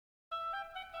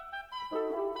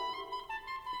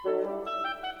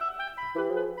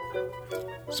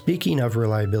Speaking of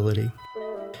reliability,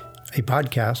 a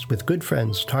podcast with good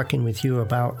friends talking with you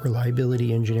about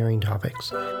reliability engineering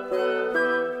topics.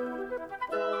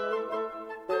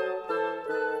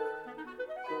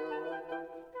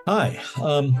 Hi,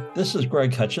 this is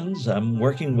Greg Hutchins. I'm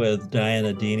working with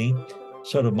Diana Deeney,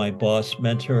 sort of my boss,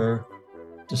 mentor,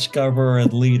 discoverer,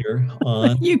 and leader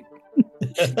on. You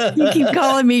keep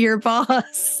calling me your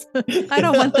boss. I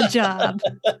don't want the job.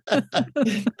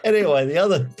 Anyway,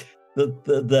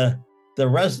 the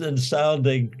resident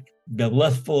sounding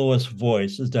mellifluous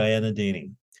voice is Diana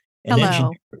Deeney, an Hello.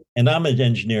 engineer, and I'm an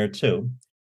engineer too,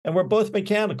 and we're both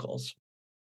mechanicals.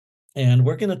 And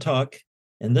we're going to talk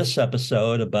in this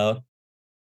episode about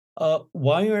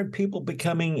why aren't people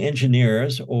becoming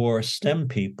engineers or STEM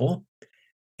people,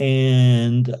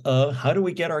 and how do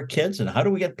we get our kids and how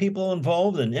do we get people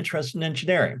involved and interested in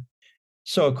engineering?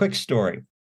 So a quick story.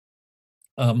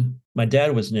 My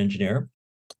dad was an engineer.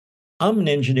 I'm an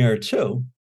engineer too,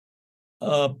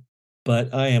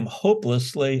 but I am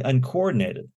hopelessly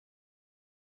uncoordinated.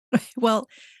 Well,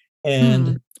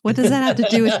 and what does that have to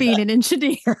do with being an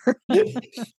engineer?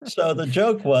 So the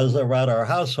joke was around our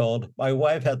household, my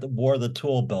wife wore the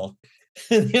tool belt.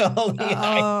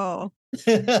 Oh.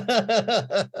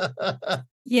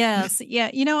 Yes. Yeah.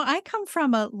 I come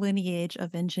from a lineage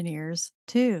of engineers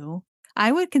too.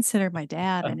 I would consider my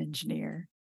dad an engineer,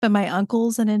 but my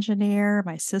uncle's an engineer.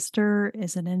 My sister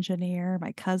is an engineer.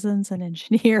 My cousin's an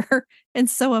engineer. And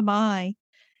so am I.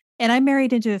 And I'm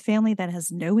married into a family that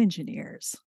has no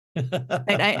engineers.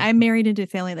 I'm married into a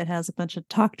family that has a bunch of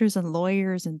doctors and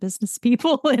lawyers and business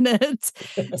people in it.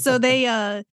 So they,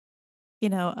 I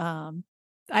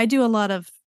do a lot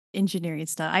of engineering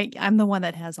stuff. I'm the one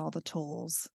that has all the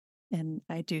tools, and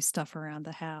I do stuff around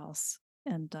the house.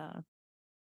 And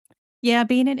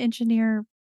being an engineer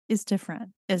is different,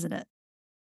 isn't it?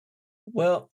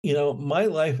 Well, my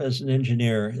life as an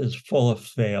engineer is full of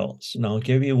fails, and I'll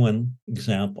give you one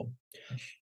example.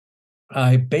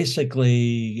 I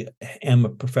basically am a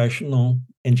professional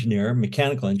engineer,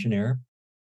 mechanical engineer,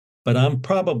 but I'm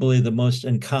probably the most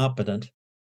incompetent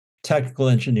technical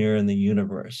engineer in the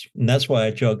universe. And that's why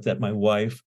I joke that my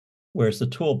wife wears the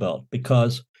tool belt,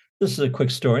 because this is a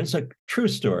quick story. It's a true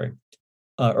story.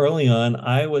 Early on,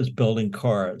 I was building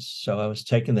cars. So I was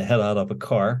taking the head out of a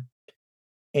car.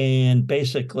 And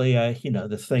basically,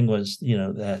 the thing was,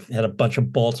 that had a bunch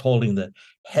of bolts holding the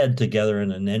head together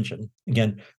in an engine.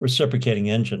 Again, reciprocating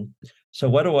engine. So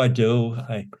what do?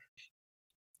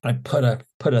 I put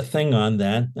a thing on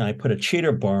that, and I put a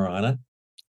cheater bar on it,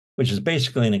 which is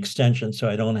basically an extension, so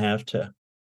I don't have to,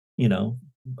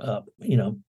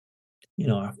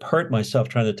 hurt myself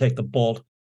trying to take the bolt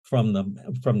from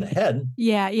the head.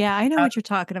 Yeah, I know what you're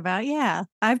talking about. Yeah,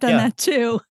 I've done that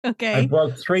too. Okay. I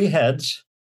broke 3 heads.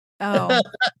 Oh.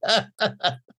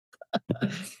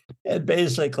 And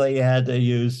basically had to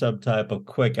use some type of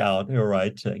quick out,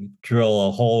 to drill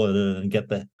a hole in it and get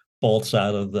the bolts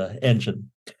out of the engine.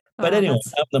 But anyway,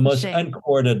 I'm the most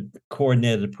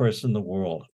uncoordinated person in the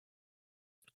world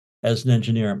as an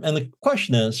engineer. And the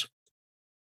question is,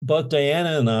 both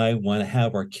Diana and I want to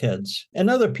have our kids and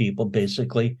other people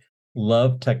basically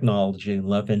love technology and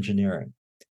love engineering.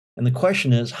 And the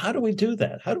question is, how do we do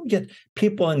that? How do we get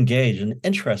people engaged and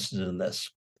interested in this?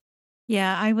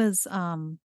 Yeah, I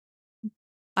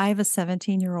have a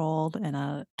 17-year-old and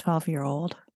a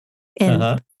 12-year-old,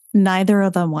 and neither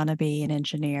of them want to be an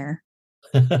engineer.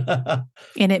 And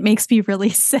it makes me really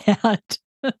sad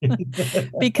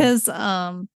because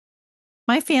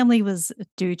my family was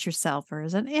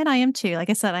do-it-yourselfers, and I am too. Like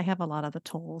I said, I have a lot of the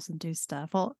tools and do stuff.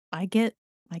 Well, I get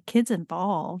my kids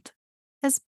involved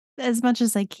as much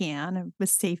as I can, with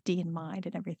safety in mind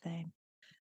and everything.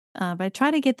 But I try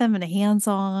to get them in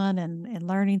hands-on and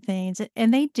learning things,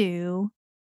 and they do.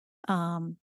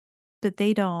 But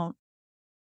they don't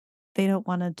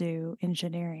want to do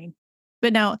engineering.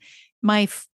 But now I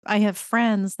have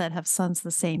friends that have sons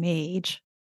the same age.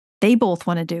 They both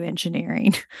want to do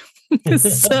engineering.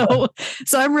 So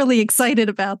I'm really excited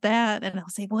about that. And I'll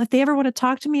say, well, if they ever want to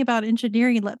talk to me about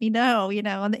engineering, let me know,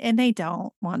 and they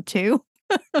don't want to.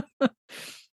 But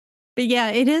yeah,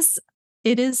 it is.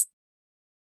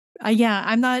 I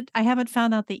haven't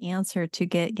found out the answer to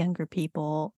get younger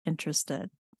people interested.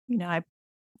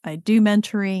 I do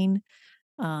mentoring.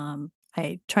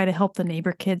 I try to help the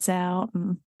neighbor kids out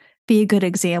and be a good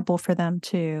example for them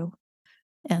too.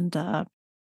 And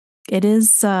it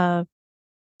is a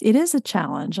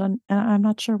challenge. I'm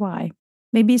not sure why.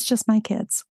 Maybe it's just my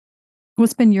kids.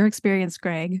 What's been your experience,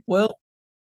 Greg? Well,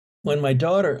 when my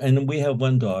daughter, and we have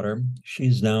one daughter,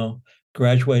 she's now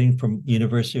graduating from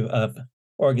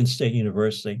Oregon State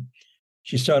University.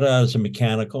 She started out as a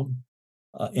mechanical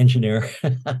engineer,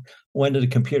 went into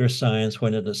computer science,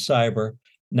 went into cyber.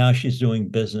 Now she's doing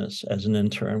business as an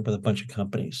intern with a bunch of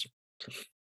companies.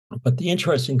 But the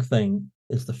interesting thing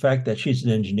is the fact that she's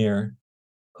an engineer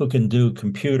who can do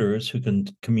computers, who can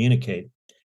communicate,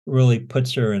 really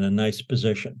puts her in a nice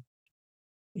position.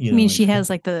 You mean she has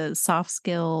like the soft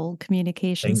skill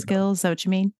communication skills? Is that what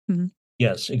you mean? Mm-hmm.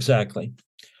 Yes, exactly.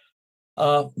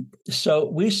 So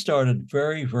we started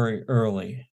very, very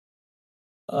early,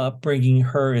 bringing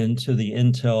her into the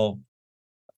Intel,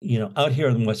 out here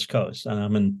on the West Coast. And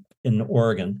I'm in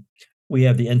Oregon. We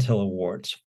have the Intel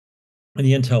Awards. And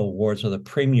the Intel Awards are the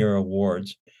premier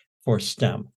awards for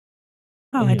STEM.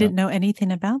 Oh, I didn't know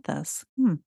anything about this.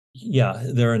 Yeah,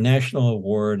 they're a national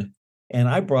award. And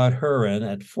I brought her in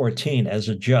at 14 as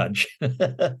a judge.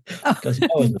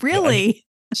 Really?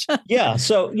 Yeah.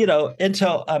 So,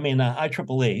 Intel,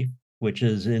 IEEE, which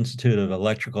is Institute of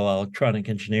Electrical Electronic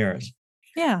Engineers.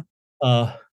 Yeah.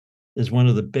 Is one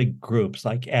of the big groups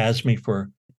like ASME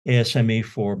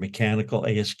for mechanical,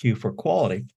 ASQ for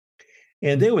quality.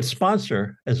 And they would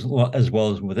sponsor, as well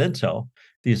as with Intel,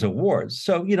 these awards.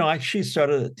 So, she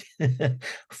started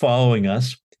following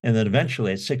us. And then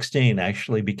eventually at 16,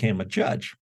 actually became a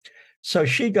judge. So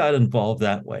she got involved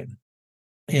that way.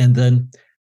 And then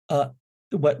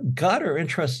what got her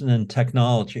interested in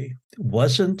technology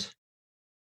wasn't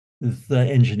the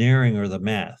engineering or the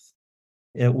math.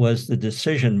 It was the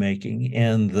decision making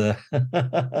and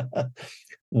the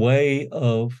way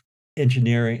of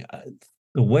engineering,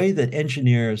 the way that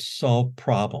engineers solve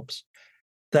problems.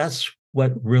 That's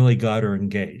what really got her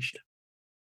engaged.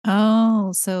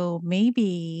 Oh, so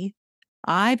maybe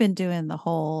I've been doing the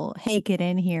whole, hey, get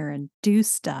in here and do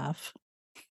stuff.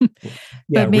 Yeah,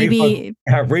 but maybe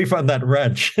refund that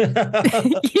wrench.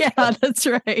 Yeah, that's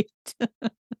right.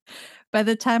 By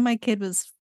the time my kid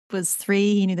was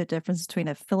 3, he knew the difference between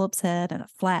a Phillips head and a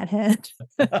flathead.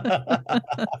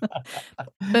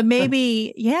 But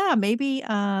maybe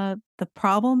the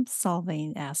problem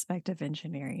solving aspect of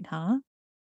engineering, huh?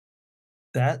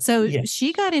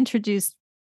 She got introduced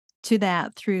to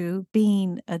that through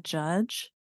being a judge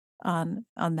on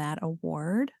that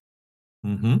award.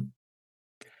 Mm-hmm.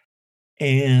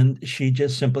 And she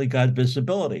just simply got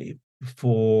visibility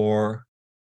for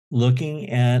looking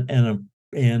at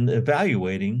and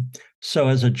evaluating. So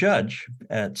as a judge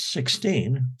at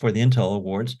 16 for the Intel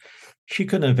Awards, she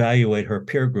couldn't evaluate her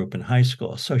peer group in high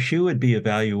school. So she would be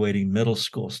evaluating middle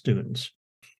school students.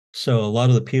 So a lot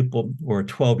of the people were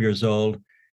 12 years old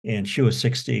and she was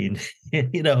 16,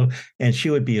 and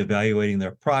she would be evaluating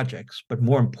their projects, but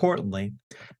more importantly,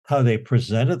 how they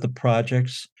presented the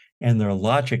projects and their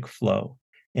logic flow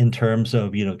in terms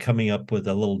of, coming up with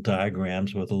the little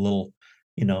diagrams with a little,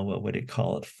 what do you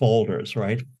call it? Folders,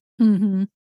 right? Mm-hmm.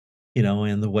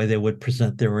 And the way they would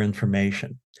present their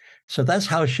information. So that's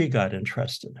how she got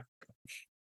interested.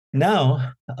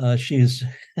 Now she's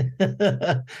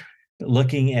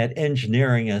looking at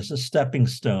engineering as a stepping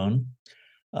stone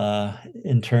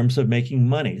in terms of making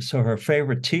money. So her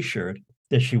favorite T-shirt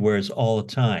that she wears all the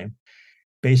time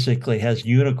basically has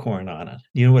unicorn on it.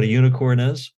 You know what a unicorn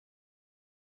is?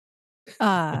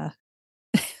 I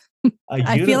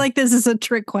feel like this is a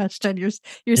trick question. You're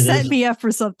setting me up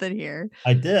for something here.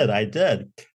 I did.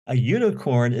 A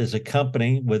unicorn is a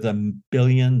company with $1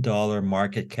 billion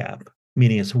market cap,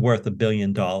 meaning it's worth $1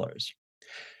 billion.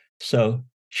 So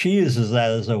she uses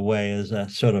that as a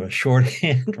sort of a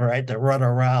shorthand, right, to run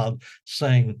around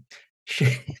saying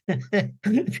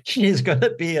she's going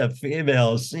to be a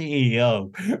female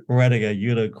CEO running a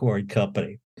unicorn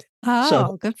company. Oh,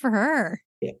 so, good for her.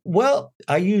 Well,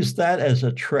 I use that as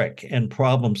a trick and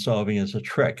problem solving as a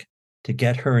trick to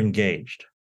get her engaged,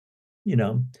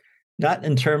 not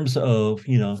in terms of,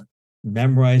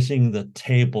 memorizing the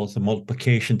tables, the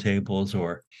multiplication tables,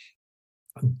 or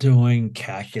doing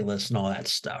calculus and all that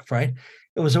stuff, right?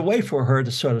 It was a way for her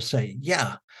to sort of say,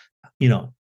 yeah,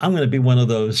 I'm going to be one of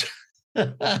those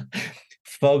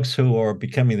folks who are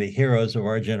becoming the heroes of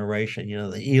our generation,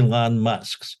 the Elon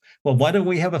Musks. Well, why don't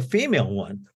we have a female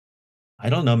one? I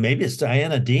don't know. Maybe it's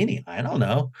Diana Dini. I don't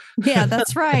know. Yeah,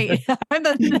 that's right. I'm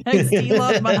the next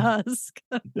Elon Musk.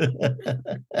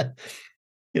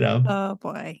 Oh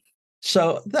boy.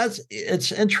 So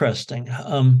it's interesting.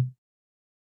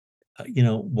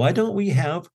 Why don't we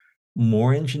have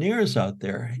more engineers out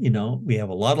there? We have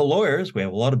a lot of lawyers, we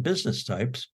have a lot of business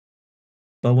types,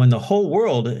 but when the whole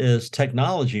world is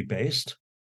technology based,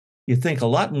 you think a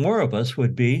lot more of us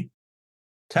would be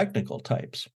technical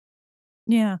types.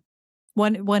 Yeah.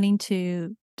 Wanting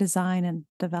to design and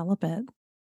develop it.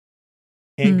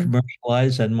 and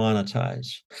commercialize and monetize.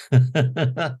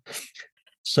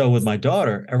 So with my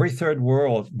daughter, every third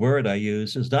word I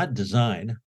use is not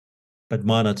design, but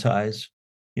monetize,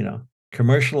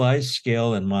 commercialize,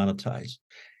 scale, and monetize.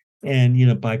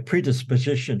 And, by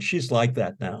predisposition, she's like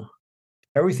that now.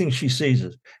 Everything she sees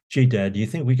is, gee, Dad, do you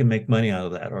think we can make money out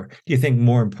of that? Or do you think,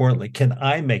 more importantly, can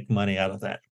I make money out of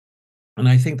that? And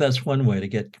I think that's one way to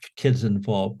get kids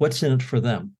involved. What's in it for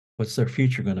them? What's their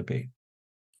future going to be?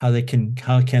 How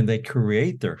can they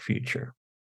create their future?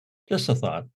 Just a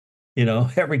thought.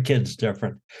 Every kid's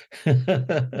different.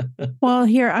 Well,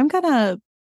 here,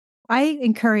 I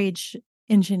encourage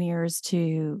engineers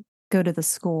to go to the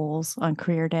schools on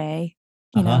career day,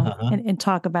 and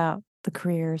talk about the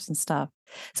careers and stuff.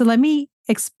 So let me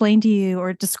explain to you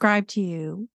or describe to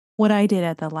you what I did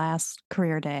at the last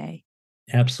career day.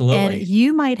 Absolutely. And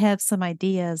you might have some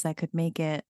ideas that could make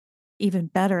it even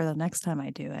better the next time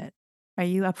I do it. Are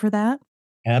you up for that?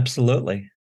 Absolutely.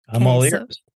 I'm all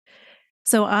ears.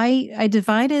 So I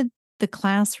divided the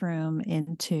classroom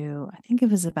into, I think it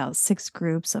was about 6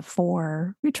 groups of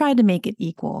 4. We tried to make it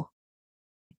equal.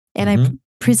 And I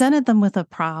presented them with a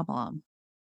problem.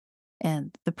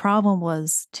 And the problem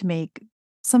was to make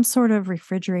some sort of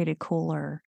refrigerated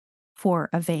cooler for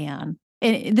a van.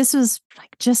 And this was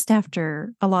like just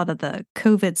after a lot of the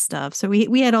COVID stuff. So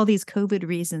we had all these COVID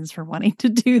reasons for wanting to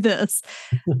do this.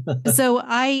 So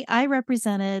I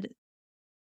represented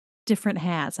different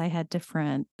hats. I had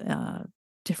different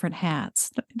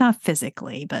hats, not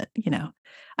physically, but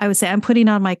I would say I'm putting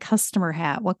on my customer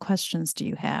hat. What questions do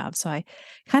you have? So I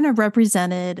kind of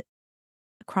represented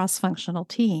a cross-functional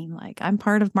team. Like I'm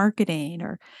part of marketing,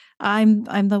 or I'm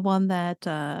the one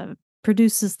that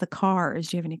produces the cars.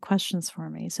 Do you have any questions for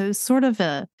me? So it's sort of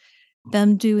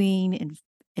them doing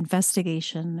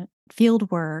investigation, field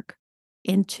work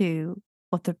into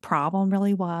what the problem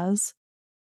really was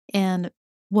and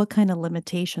what kind of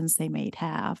limitations they might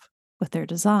have with their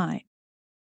design.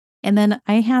 And then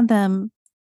I had them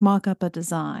mock up a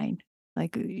design.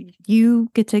 Like you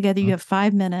get together, you have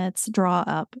 5 minutes, draw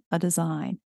up a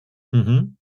design. Mm-hmm.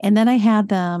 And then I had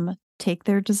them take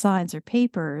their designs or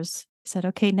papers. I said,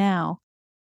 okay, now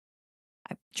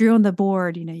I drew on the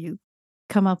board, you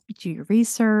come up, do your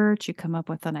research, you come up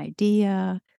with an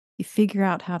idea, you figure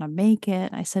out how to make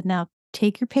it. I said, now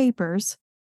take your papers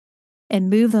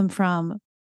and move them from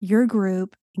your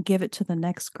group and give it to the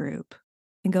next group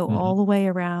and go all the way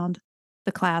around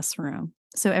the classroom.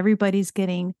 So everybody's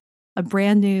getting a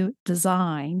brand new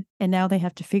design, and now they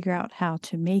have to figure out how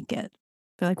to make it.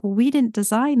 They're like, well, we didn't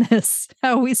design this.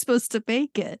 How are we supposed to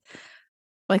make it?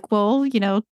 Like, well,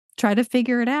 try to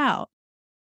figure it out.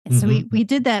 And so we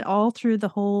did that all through the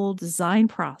whole design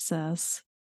process.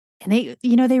 And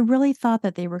they really thought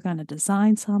that they were going to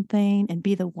design something and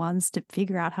be the ones to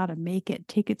figure out how to make it,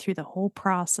 take it through the whole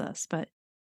process. But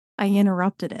I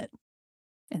interrupted it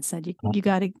and said, you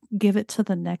got to give it to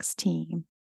the next team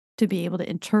to be able to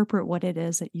interpret what it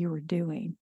is that you were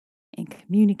doing and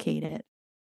communicate it.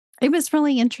 It was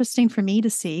really interesting for me to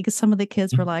see because some of the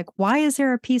kids were like, why is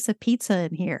there a piece of pizza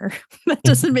in here? That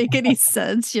doesn't make any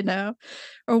sense,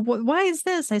 Or why is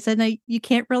this? I said, no, you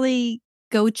can't really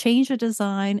go change a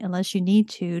design unless you need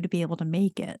to be able to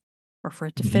make it or for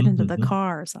it to fit into the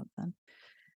car or something.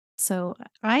 So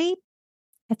I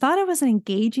thought it was an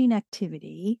engaging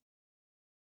activity,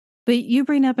 but you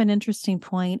bring up an interesting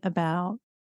point about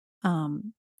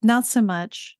not so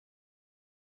much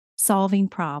solving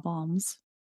problems,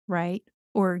 right?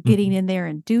 Or getting in there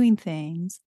and doing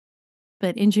things,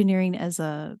 but engineering as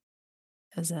a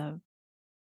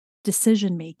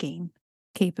decision-making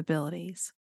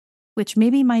capabilities, which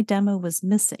maybe my demo was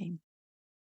missing.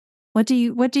 What do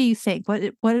you think?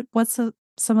 What's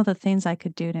some of the things I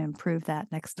could do to improve that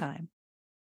next time?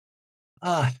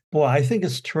 Boy, I think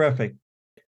it's terrific.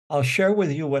 I'll share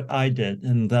with you what I did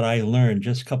and that I learned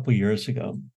just a couple years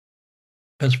ago.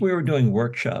 Because we were doing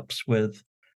workshops with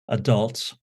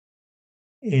adults.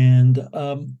 And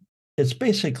it's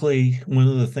basically one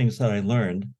of the things that I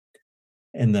learned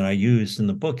and that I used in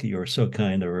the book that you were so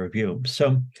kind to review.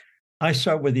 So I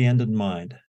start with the end in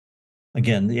mind.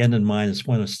 Again, the end in mind is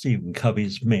one of Stephen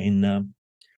Covey's main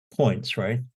points,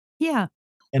 right? Yeah.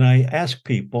 And I ask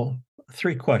people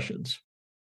 3 questions.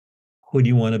 Who do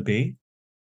you want to be?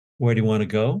 Where do you want to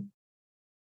go?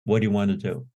 What do you want to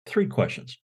do? 3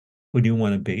 questions. Who do you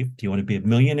want to be? Do you want to be a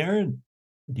millionaire?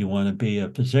 Do you want to be a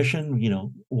physician?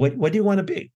 What do you want to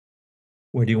be?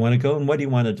 Where do you want to go? And what do you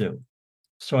want to do?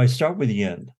 So I start with the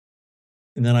end.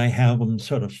 And then I have them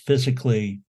sort of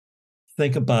physically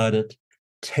think about it,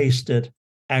 taste it,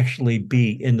 actually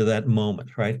be into that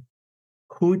moment, right?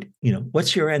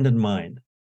 What's your end in mind?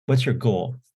 What's your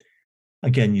goal?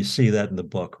 Again, you see that in the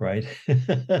book, right?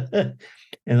 And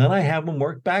then I have them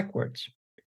work backwards.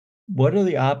 What are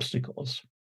the obstacles?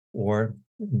 Or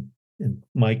in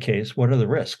my case, what are the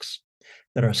risks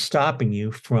that are stopping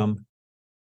you from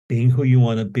being who you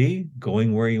want to be,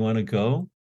 going where you want to go,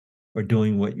 or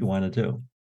doing what you want to do?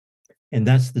 And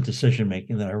that's the decision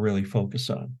making that I really focus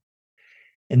on.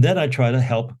 And then I try to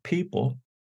help people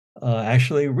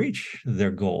actually reach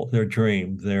their goal, their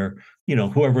dream, their,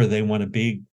 whoever they want to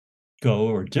be, go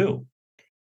or do,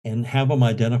 and have them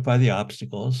identify the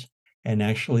obstacles and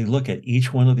actually look at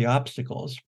each one of the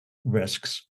obstacles,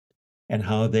 risks, and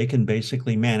how they can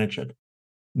basically manage it,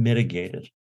 mitigate it,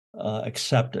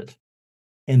 accept it,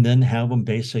 and then have them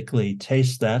basically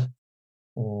taste that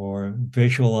or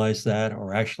visualize that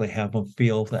or actually have them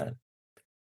feel that.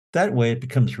 That way it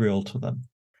becomes real to them.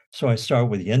 So I start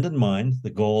with the end in mind, the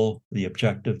goal, the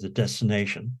objective, the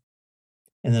destination,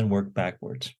 and then work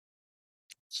backwards.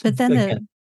 But then the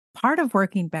part of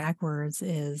working backwards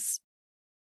is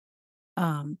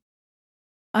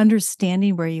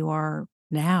understanding where you are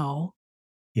now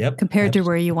compared to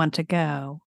where you want to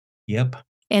go. Yep.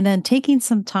 And then taking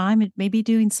some time and maybe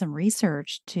doing some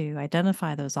research to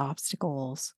identify those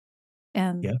obstacles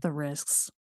and the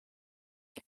risks,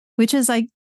 which is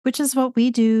what we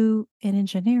do in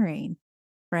engineering,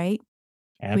 right?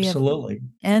 Absolutely. We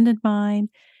have end in mind,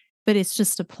 but it's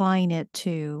just applying it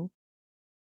to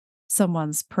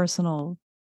someone's personal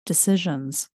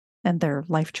decisions and their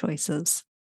life choices.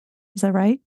 Is that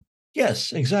right?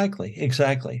 Yes,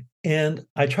 exactly. And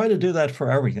I try to do that for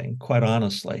everything, quite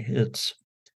honestly. It's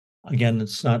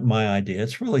not my idea.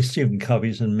 It's really Stephen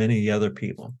Covey's and many other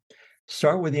people.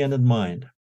 Start with the end in mind.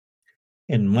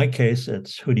 In my case,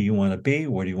 it's who do you want to be,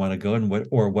 where do you want to go, and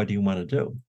what do you want to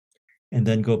do? And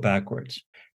then go backwards.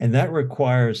 And that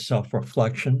requires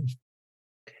self-reflection.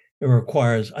 It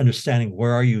requires understanding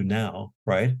where are you now,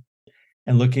 right?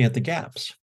 And looking at the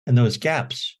gaps. And those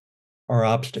gaps are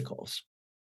obstacles.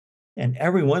 And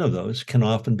every one of those can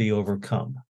often be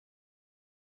overcome.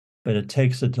 But it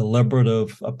takes a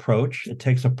deliberative approach. It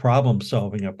takes a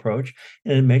problem-solving approach,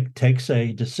 and it takes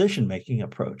a decision-making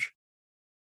approach.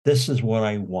 This is what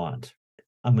I want.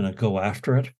 I'm going to go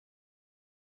after it,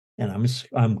 and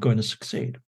I'm going to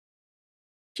succeed.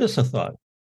 Just a thought.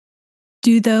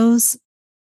 Do those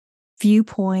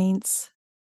viewpoints,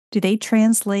 do they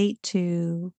translate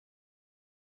to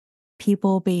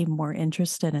people being more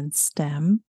interested in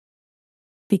STEM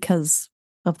because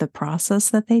of the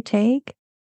process that they take?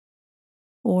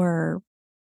 Or,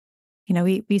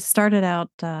 we started out,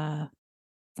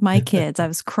 my kids, I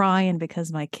was crying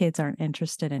because my kids aren't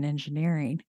interested in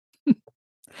engineering.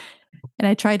 And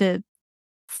I tried to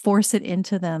force it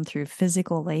into them through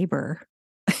physical labor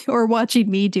or watching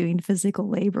me doing physical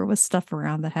labor with stuff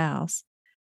around the house.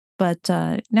 But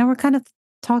now we're kind of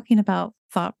talking about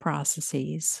thought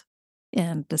processes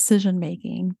and decision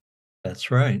making. That's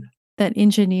right. That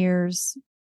engineers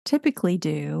typically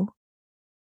do.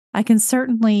 I can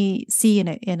certainly see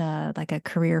in a like a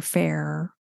career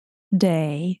fair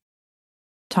day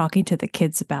talking to the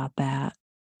kids about that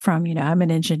from, I'm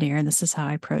an engineer and this is how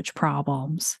I approach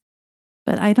problems.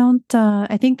 But I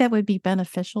think that would be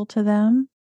beneficial to them.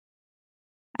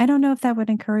 I don't know if that would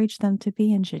encourage them to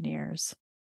be engineers.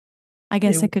 I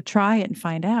guess I could try it and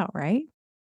find out, right?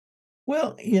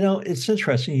 Well, it's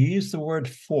interesting. You use the word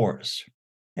force,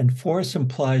 and force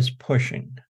implies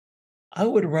pushing. I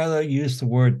would rather use the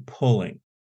word pulling.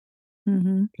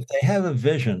 Mm-hmm. If they have a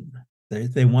vision,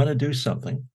 they want to do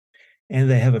something, and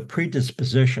they have a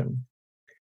predisposition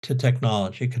to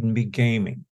technology. It can be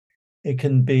gaming. It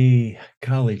can be,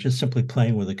 just simply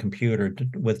playing with a computer,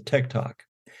 with TikTok.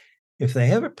 If they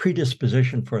have a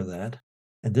predisposition for that,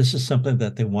 and this is something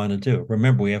that they want to do,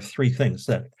 remember, we have three things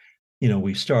that,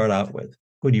 we start out with.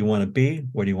 Who do you want to be?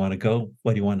 Where do you want to go?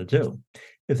 What do you want to do?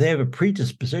 If they have a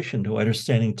predisposition to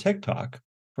understanding TikTok,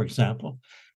 for example,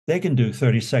 they can do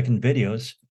 30-second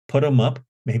videos, put them up,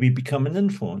 maybe become an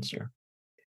influencer.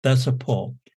 That's a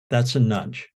pull. That's a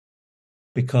nudge.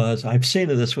 Because I've seen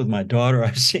this with my daughter.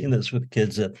 I've seen this with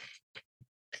kids at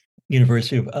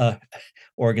University of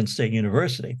Oregon State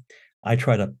University. I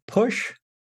try to push.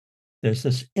 There's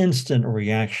this instant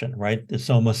reaction, right?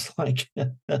 It's almost like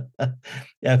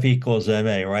F equals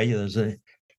MA, right? There's a,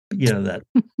 that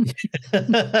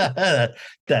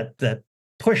that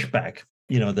pushback,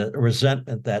 the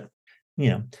resentment that,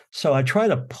 So I try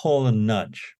to pull and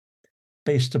nudge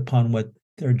based upon what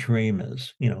their dream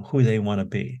is, who they want to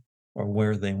be or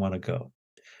where they want to go.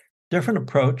 Different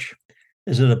approach.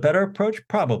 Is it a better approach?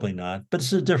 Probably not, but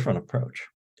it's a different approach.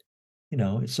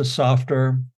 It's a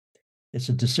softer, it's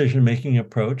a decision-making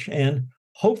approach. And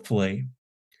hopefully,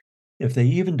 if they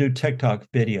even do TikTok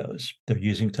videos, they're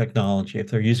using technology. If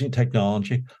they're using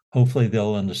technology, hopefully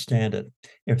they'll understand it.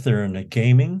 If they're in a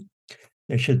gaming,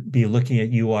 they should be looking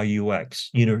at UI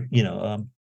UX, user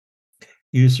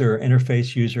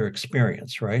interface, user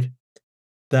experience, right?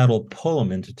 That'll pull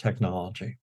them into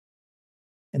technology.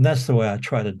 And that's the way I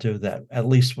try to do that. At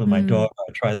least with my daughter,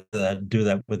 I try to do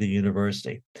that with the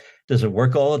university. Does it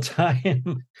work all the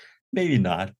time? Maybe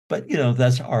not, but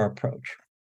that's our approach.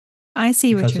 I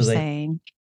see what you're saying.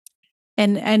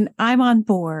 And I'm on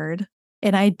board,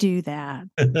 and I do that.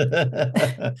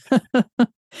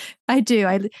 I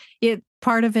do.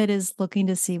 Part of it is looking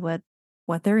to see what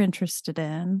they're interested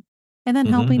in, and then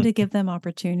helping to give them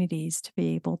opportunities to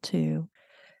be able to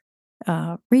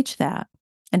reach that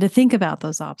and to think about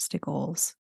those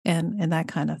obstacles and that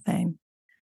kind of thing.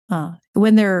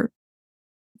 When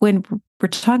we're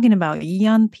talking about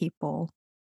young people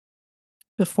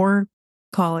before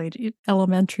college,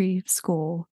 elementary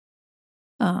school,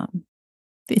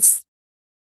 it's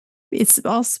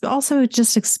also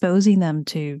just exposing them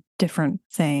to different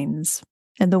things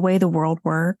and the way the world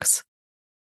works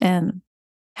and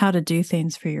how to do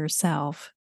things for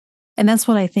yourself. And that's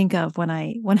what I think of when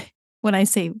I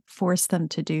say force them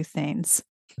to do things.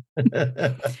 I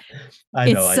know.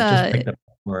 I just picked up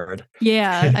that word.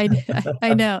 Yeah,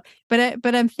 I know.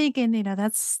 But I'm thinking,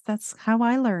 that's how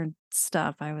I learned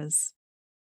stuff. I was,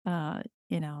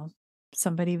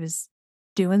 somebody was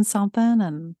doing something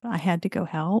and I had to go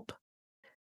help,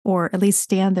 or at least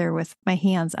stand there with my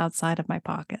hands outside of my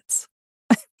pockets.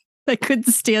 I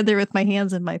couldn't stand there with my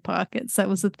hands in my pockets. That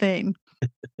was the thing.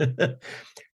 But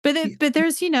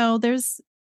there's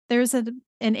an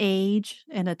age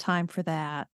and a time for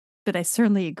that. But I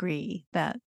certainly agree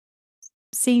that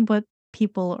seeing what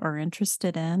people are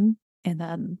interested in and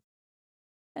then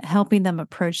helping them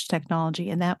approach technology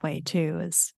in that way too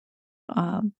is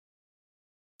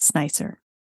it's nicer.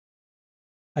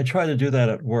 I try to do that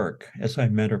at work as I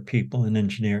mentor people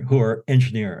who are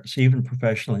engineers, even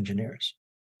professional engineers.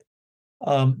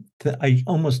 I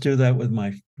almost do that with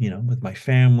my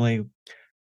family.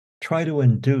 Try to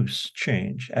induce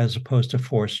change as opposed to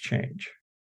force change.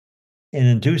 And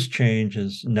induce change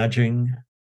is nudging,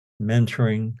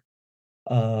 mentoring,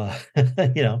 have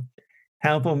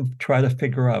them try to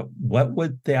figure out what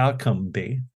would the outcome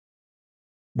be?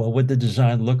 What would the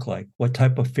design look like? What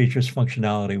type of features,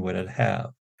 functionality would it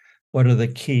have? What are the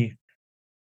key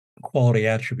quality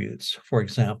attributes, for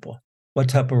example? What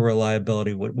type of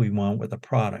reliability would we want with a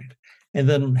product? And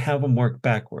then have them work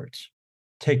backwards,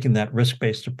 taking that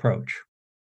risk-based approach.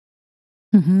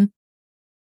 Mm-hmm.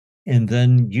 And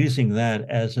then using that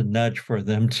as a nudge for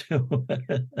them to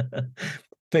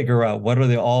figure out what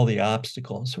are all the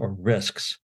obstacles or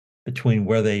risks between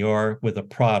where they are with a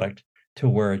product to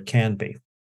where it can be.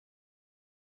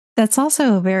 That's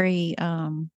also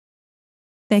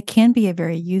that can be a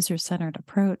very user-centered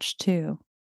approach too,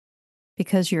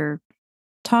 because you're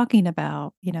talking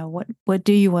about, what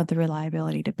do you want the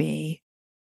reliability to be,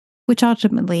 which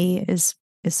ultimately is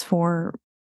for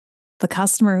the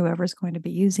customer, whoever's going to be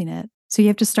using it. So you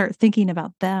have to start thinking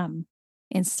about them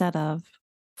instead of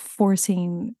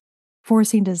forcing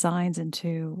designs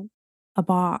into a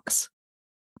box.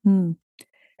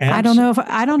 I don't know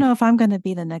if I'm going to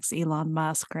be the next Elon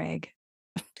Musk, Greg.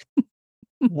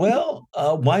 Well,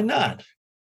 why not?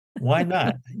 Why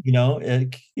not?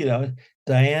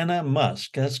 Diana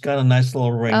Musk. That's got a nice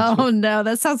little ring. Oh no,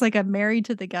 that sounds like I'm married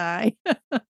to the guy.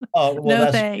 Oh well, no,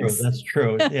 that's thanks. true. That's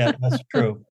true. Yeah, that's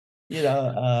true.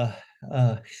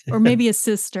 Or maybe a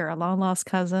sister, a long lost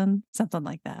cousin, something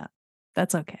like that.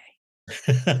 That's okay.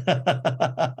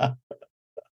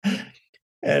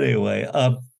 Anyway,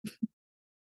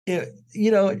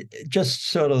 just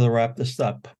sort of to wrap this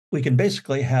up, we can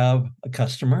basically have a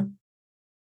customer.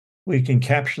 We can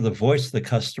capture the voice of the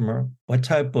customer. What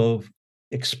type of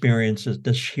experiences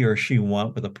does he or she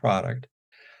want with a product?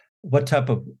 What type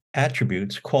of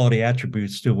quality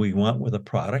attributes do we want with a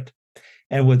product?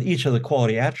 And with each of the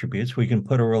quality attributes, we can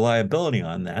put a reliability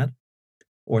on that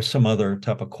or some other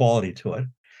type of quality to it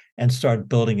and start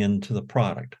building into the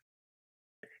product.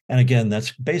 And again,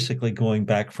 that's basically going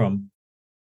back from,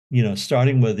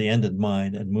 starting with the end in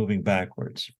mind and moving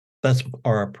backwards. That's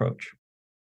our approach.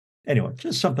 Anyway,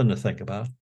 just something to think about.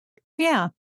 Yeah.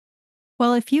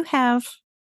 Well, if you have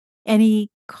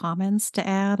any comments to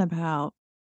add about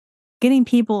getting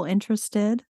people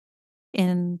interested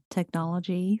in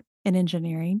technology and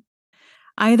engineering,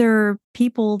 either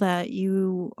people that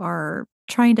you are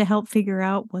trying to help figure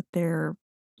out what their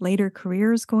later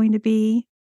career is going to be,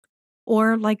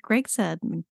 or like Greg said,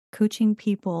 coaching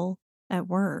people at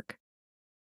work,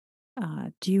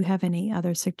 Do you have any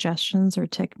other suggestions or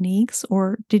techniques,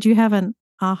 or did you have an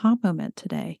aha moment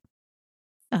today?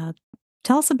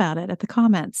 Tell us about it at the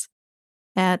comments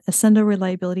at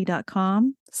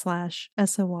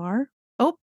accendoreliability.com/SOR.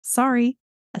 Oh, sorry.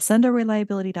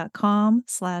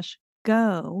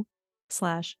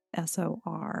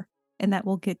 accendoreliability.com/go/SOR. And that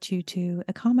will get you to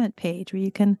a comment page where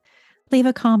you can leave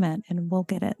a comment and we'll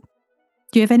get it.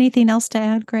 Do you have anything else to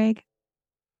add, Greg?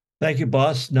 Thank you,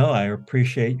 boss. No, I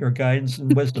appreciate your guidance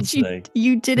and wisdom today.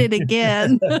 You did it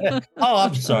again. Oh,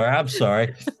 I'm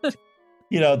sorry.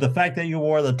 The fact that you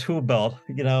wore the tool belt,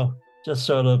 just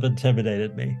sort of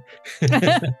intimidated me.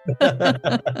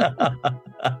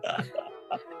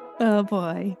 Oh,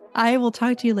 boy. I will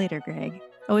talk to you later, Greg.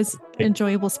 Always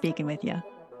enjoyable speaking with you.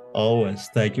 Always.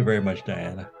 Thank you very much,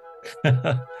 Diana.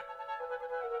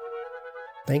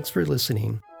 Thanks for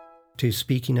listening to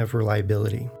Speaking of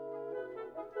Reliability.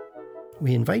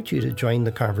 We invite you to join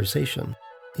the conversation.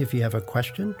 If you have a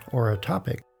question or a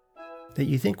topic that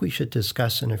you think we should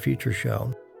discuss in a future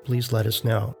show, please let us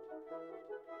know.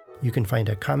 You can find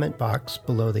a comment box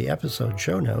below the episode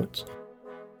show notes,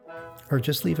 or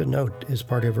just leave a note as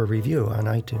part of a review on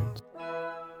iTunes.